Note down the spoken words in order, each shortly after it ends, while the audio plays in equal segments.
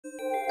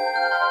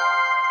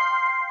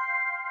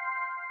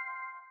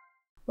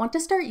Want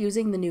to start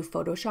using the new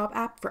Photoshop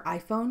app for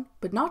iPhone,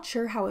 but not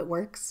sure how it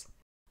works?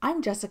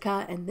 I'm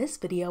Jessica, and this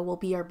video will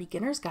be our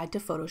beginner's guide to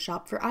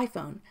Photoshop for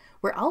iPhone,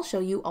 where I'll show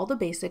you all the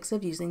basics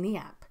of using the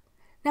app.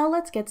 Now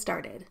let's get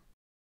started.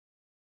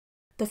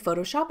 The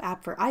Photoshop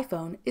app for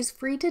iPhone is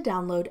free to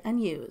download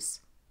and use.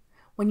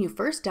 When you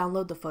first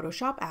download the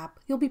Photoshop app,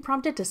 you'll be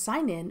prompted to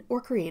sign in or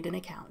create an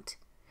account.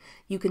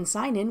 You can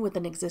sign in with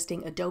an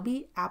existing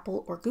Adobe,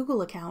 Apple, or Google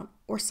account,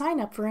 or sign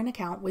up for an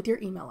account with your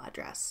email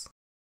address.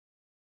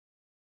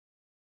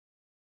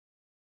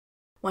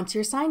 Once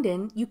you're signed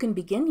in, you can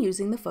begin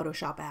using the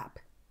Photoshop app.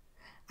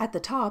 At the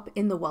top,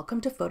 in the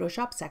Welcome to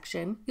Photoshop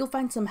section, you'll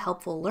find some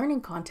helpful learning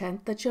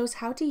content that shows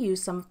how to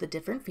use some of the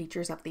different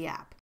features of the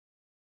app.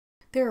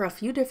 There are a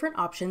few different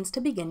options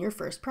to begin your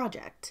first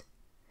project.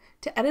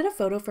 To edit a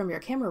photo from your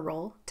camera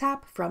roll,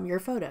 tap From Your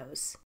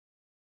Photos.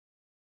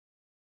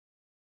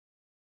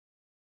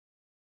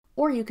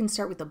 Or you can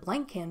start with a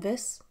blank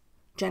canvas,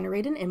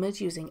 generate an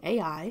image using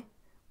AI,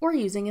 or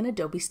using an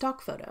Adobe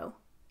stock photo.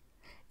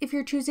 If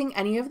you're choosing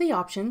any of the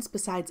options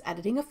besides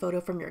editing a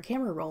photo from your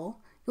camera roll,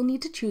 you'll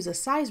need to choose a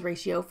size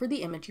ratio for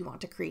the image you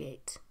want to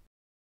create.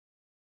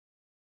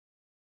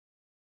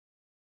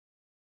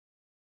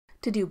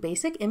 To do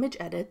basic image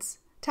edits,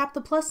 tap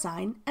the plus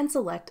sign and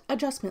select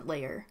Adjustment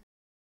Layer.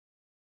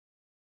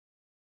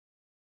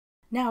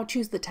 Now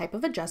choose the type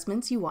of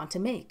adjustments you want to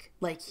make,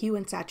 like hue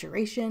and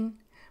saturation,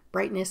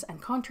 brightness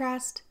and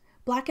contrast,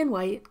 black and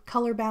white,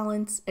 color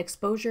balance,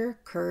 exposure,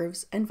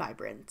 curves, and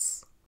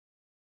vibrance.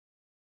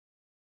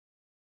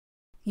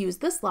 Use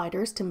the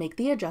sliders to make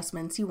the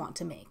adjustments you want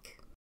to make.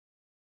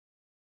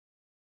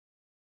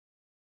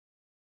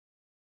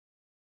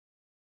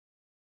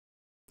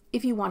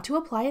 If you want to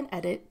apply an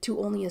edit to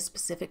only a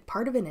specific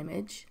part of an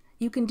image,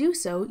 you can do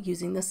so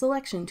using the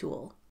Selection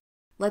tool.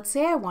 Let's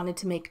say I wanted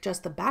to make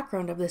just the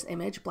background of this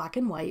image black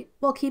and white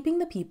while keeping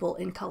the people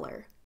in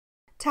color.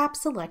 Tap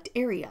Select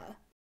Area.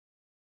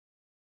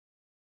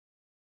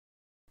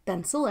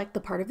 Then select the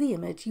part of the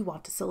image you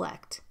want to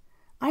select.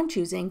 I'm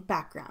choosing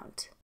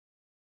Background.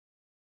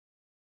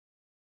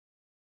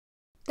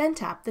 Then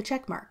tap the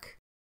check mark.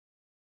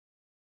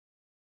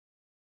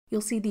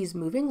 You'll see these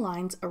moving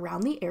lines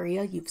around the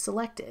area you've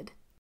selected.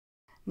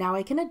 Now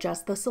I can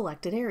adjust the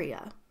selected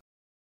area.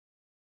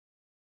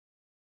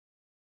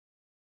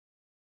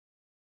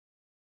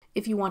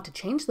 If you want to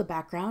change the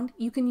background,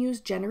 you can use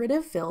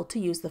Generative Fill to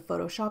use the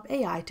Photoshop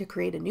AI to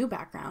create a new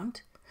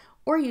background,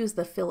 or use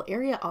the Fill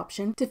Area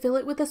option to fill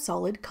it with a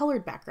solid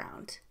colored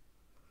background.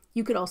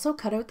 You could also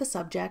cut out the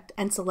subject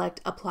and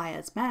select Apply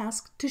as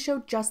Mask to show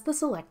just the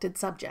selected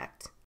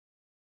subject.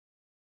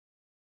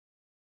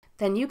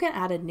 Then you can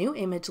add a new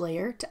image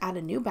layer to add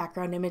a new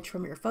background image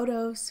from your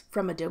photos,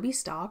 from Adobe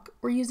Stock,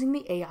 or using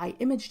the AI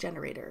image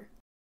generator.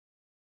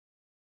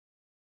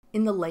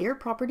 In the Layer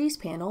Properties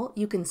panel,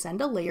 you can send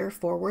a layer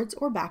forwards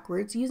or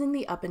backwards using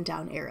the up and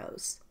down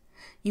arrows.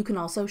 You can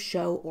also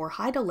show or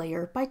hide a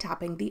layer by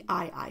tapping the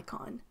eye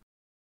icon.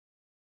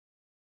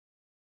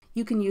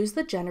 You can use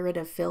the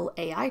Generative Fill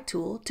AI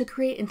tool to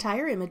create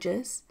entire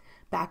images,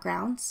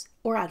 backgrounds,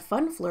 or add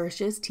fun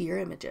flourishes to your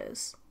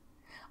images.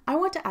 I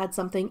want to add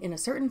something in a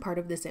certain part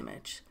of this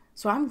image,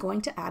 so I'm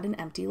going to add an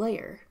empty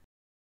layer.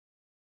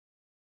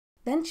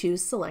 Then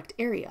choose Select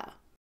Area.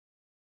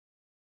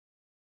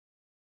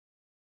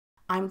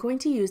 I'm going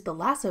to use the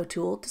Lasso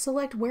tool to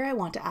select where I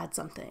want to add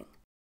something.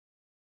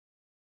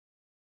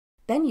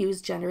 Then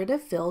use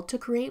Generative Fill to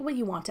create what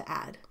you want to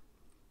add.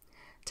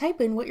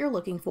 Type in what you're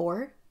looking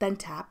for, then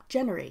tap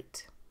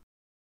Generate.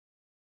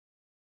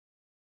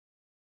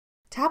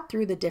 Tap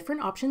through the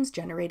different options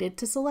generated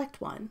to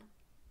select one.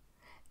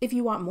 If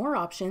you want more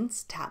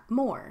options, tap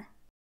More.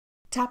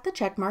 Tap the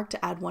check mark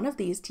to add one of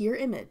these to your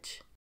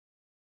image.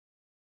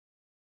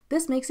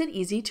 This makes it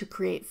easy to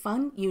create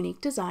fun,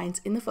 unique designs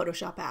in the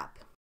Photoshop app.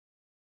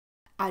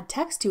 Add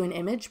text to an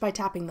image by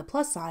tapping the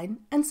plus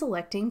sign and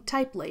selecting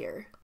Type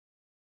Layer.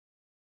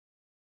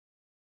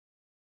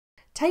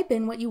 Type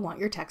in what you want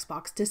your text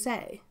box to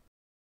say.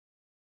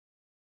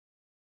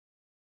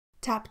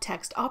 Tap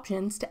Text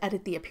Options to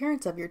edit the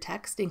appearance of your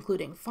text,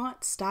 including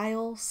font,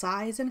 style,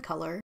 size, and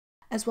color,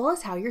 as well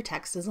as how your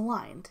text is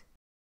aligned.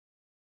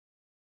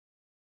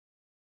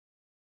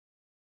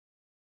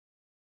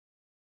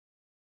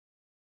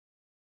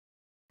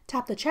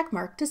 Tap the check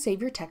mark to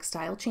save your text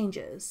style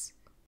changes.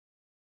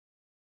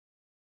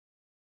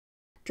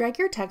 Drag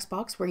your text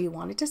box where you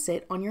want it to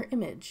sit on your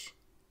image.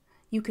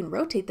 You can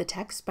rotate the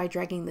text by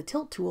dragging the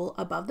tilt tool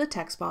above the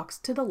text box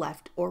to the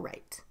left or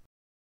right.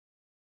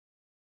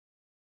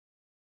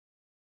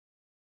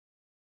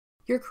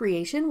 Your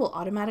creation will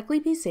automatically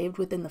be saved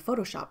within the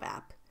Photoshop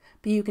app,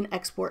 but you can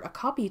export a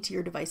copy to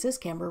your device's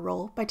camera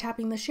roll by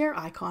tapping the share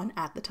icon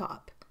at the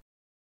top.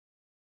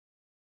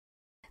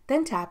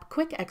 Then tap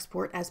Quick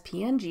Export as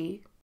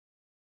PNG,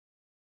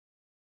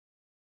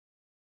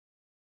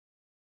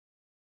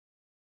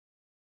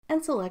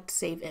 and select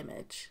Save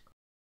Image.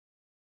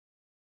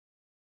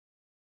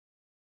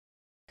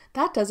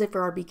 That does it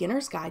for our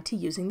beginner's guide to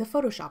using the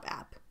Photoshop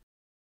app.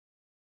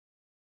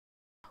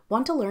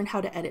 Want to learn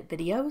how to edit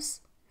videos?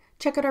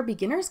 Check out our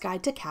beginner's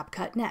guide to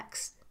CapCut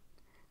next.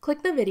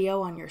 Click the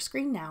video on your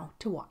screen now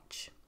to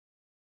watch.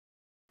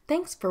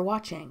 Thanks for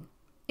watching.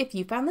 If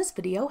you found this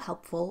video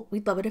helpful,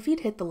 we'd love it if you'd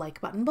hit the like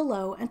button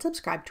below and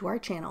subscribe to our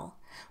channel.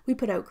 We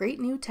put out great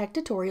new tech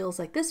tutorials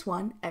like this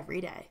one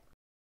every day.